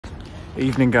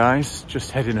Evening, guys.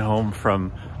 Just heading home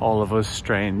from All of Us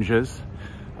Strangers.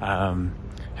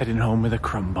 Heading home with a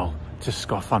crumble to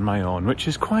scoff on my own, which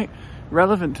is quite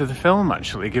relevant to the film,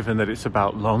 actually, given that it's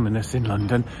about loneliness in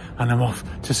London, and I'm off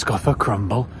to scoff a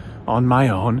crumble on my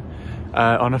own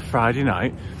on a Friday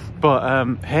night.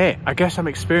 But hey, I guess I'm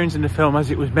experiencing the film as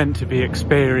it was meant to be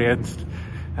experienced.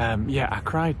 Yeah, I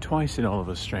cried twice in All of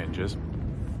Us Strangers.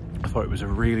 I thought it was a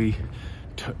really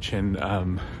touching,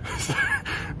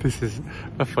 this is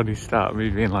a funny start, me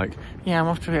being like, yeah, I'm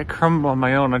off to get a crumble on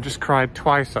my own. I just cried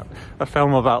twice at a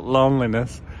film about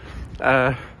loneliness.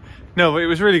 No, but it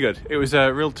was really good. It was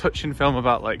a real touching film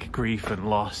about like grief and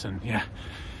loss, and yeah.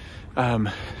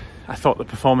 I thought the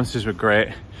performances were great.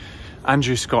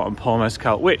 Andrew Scott and Paul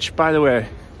Mescal, which, by the way,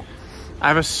 I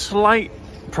have a slight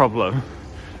problem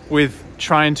with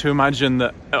trying to imagine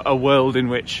that a world in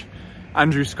which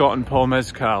Andrew Scott and Paul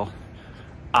Mescal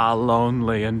are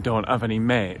lonely and don't have any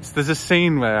mates. There's a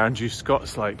scene where Andrew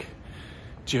Scott's like,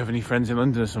 do you have any friends in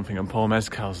London or something? And Paul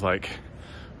Mescal's like,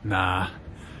 nah.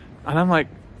 And I'm like,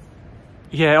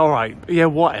 yeah, all right. Yeah,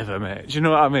 whatever, mate. Do you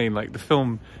know what I mean? Like, the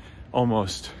film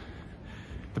almost,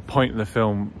 the point of the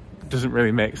film doesn't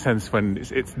really make sense when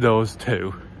it's those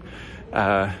two.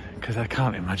 Because I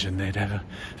can't imagine they're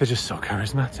just so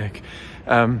charismatic.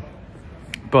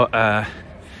 But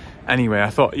anyway, I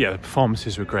thought, yeah, the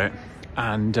performances were great.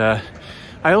 And I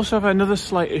also have another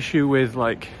slight issue with,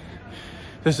 like,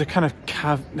 there's a kind of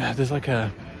there's like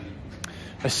a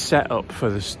setup for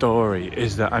the story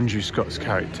is that Andrew Scott's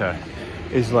character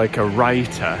is like a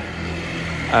writer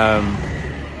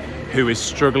who is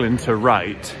struggling to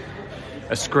write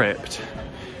a script,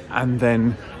 and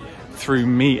then through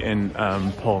meeting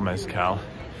Paul Mescal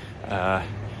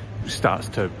starts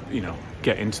to, you know,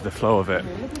 get into the flow of it.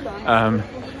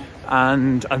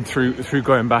 And through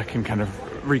going back and kind of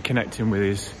reconnecting with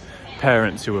his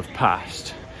parents who have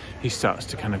passed, he starts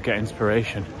to kind of get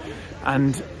inspiration.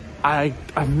 And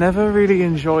I've never really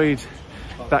enjoyed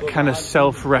that kind of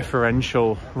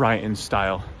self-referential writing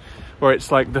style, where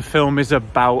it's like the film is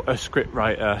about a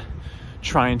scriptwriter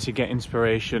trying to get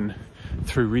inspiration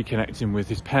through reconnecting with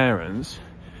his parents,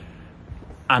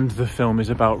 and the film is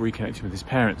about reconnecting with his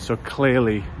parents. So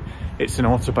clearly it's an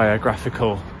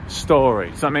autobiographical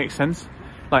story. Does that make sense?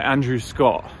 Like, Andrew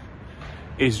Scott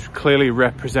is clearly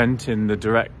representing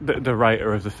the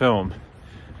writer of the film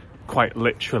quite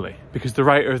literally, because the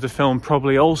writer of the film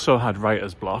probably also had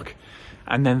writer's block,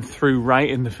 and then through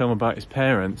writing the film about his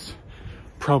parents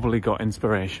probably got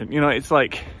inspiration. You know, it's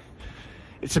like,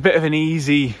 it's a bit of an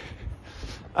easy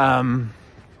plot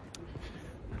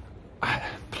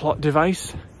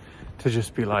device to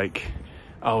just be like,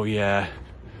 oh yeah,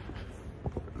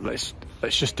 let's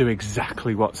just do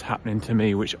exactly what's happening to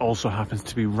me, which also happens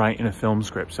to be writing a film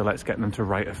script, so let's get them to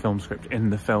write a film script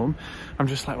in the film. I'm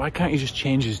just like, why can't you just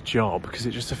change his job? Because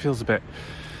it just feels a bit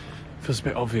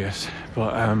obvious.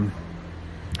 But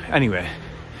anyway,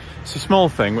 it's a small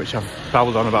thing which I've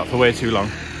babbled on about for way too long.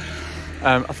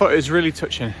 I thought it was really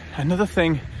touching. Another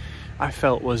thing I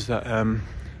felt was that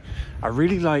I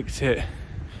really liked it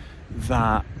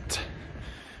that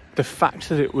the fact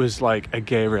that it was like a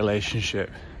gay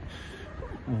relationship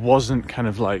wasn't kind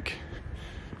of like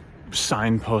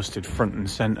signposted front and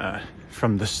center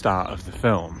from the start of the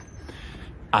film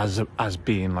as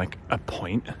being like a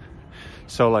point.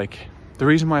 So like, the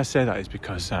reason why I say that is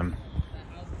because I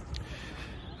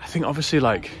think obviously,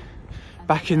 like,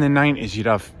 back in the 90s, you'd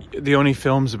have the only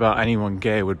films about anyone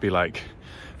gay would be like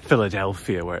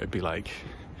Philadelphia, where it'd be like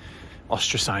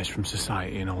ostracized from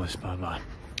society and all this blah blah,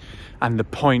 and the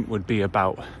point would be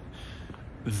about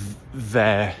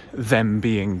them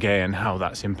being gay and how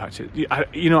that's impacted,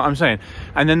 you know what I'm saying?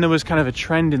 And then there was kind of a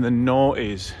trend in the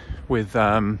noughties with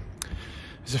there's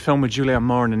a film with Julianne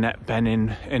Moore and Annette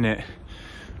Bening in it,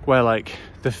 where like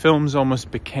the films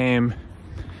almost became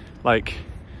like,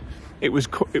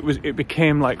 it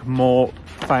became like more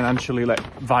financially like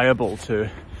viable to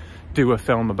do a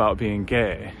film about being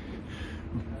gay,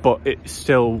 but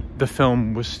the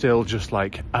film was still just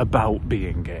like about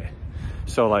being gay.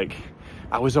 So like,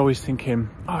 I was always thinking,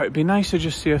 oh, it'd be nice to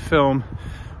just see a film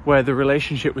where the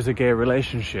relationship was a gay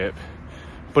relationship,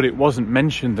 but it wasn't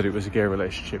mentioned that it was a gay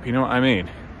relationship, you know what I mean?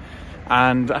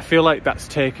 And I feel like that's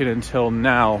taken until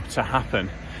now to happen.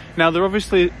 Now, there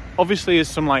obviously is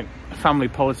some like family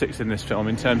politics in this film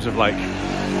in terms of like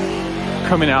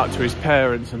coming out to his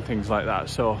parents and things like that.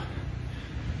 So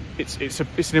it's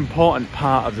an important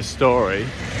part of the story,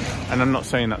 and I'm not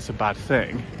saying that's a bad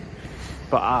thing,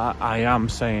 but I am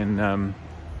saying I'm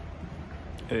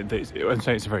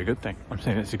saying it's a very good thing. I'm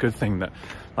saying it's a good thing that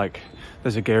like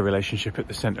there's a gay relationship at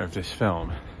the centre of this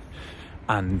film.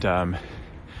 and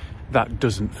that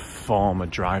doesn't form a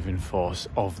driving force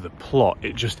of the plot.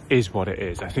 It just is what it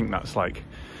is. I think that's like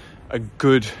a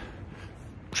good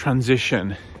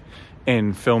transition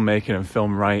in filmmaking and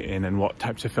film writing and what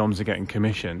types of films are getting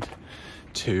commissioned,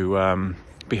 to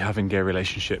be having gay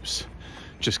relationships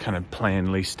just kind of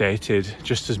plainly stated,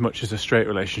 just as much as a straight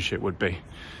relationship would be,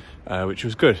 which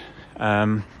was good.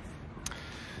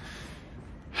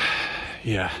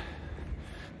 Yeah,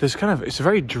 it's a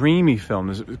very dreamy film.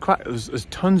 There's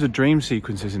tons of dream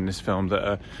sequences in this film that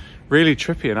are really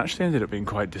trippy and actually ended up being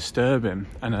quite disturbing.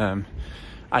 And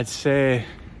I'd say,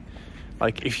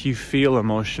 like, if you feel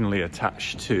emotionally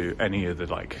attached to any of the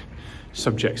like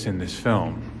subjects in this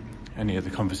film, any of the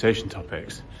conversation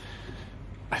topics,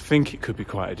 I think it could be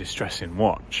quite a distressing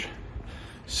watch.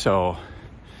 So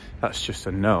that's just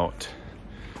a note.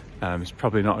 It's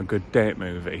probably not a good date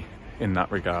movie in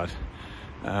that regard.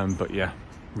 But yeah,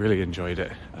 really enjoyed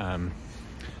it.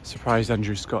 Surprised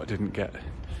Andrew Scott didn't get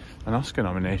an Oscar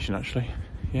nomination, actually.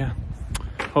 Yeah,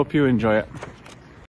 hope you enjoy it.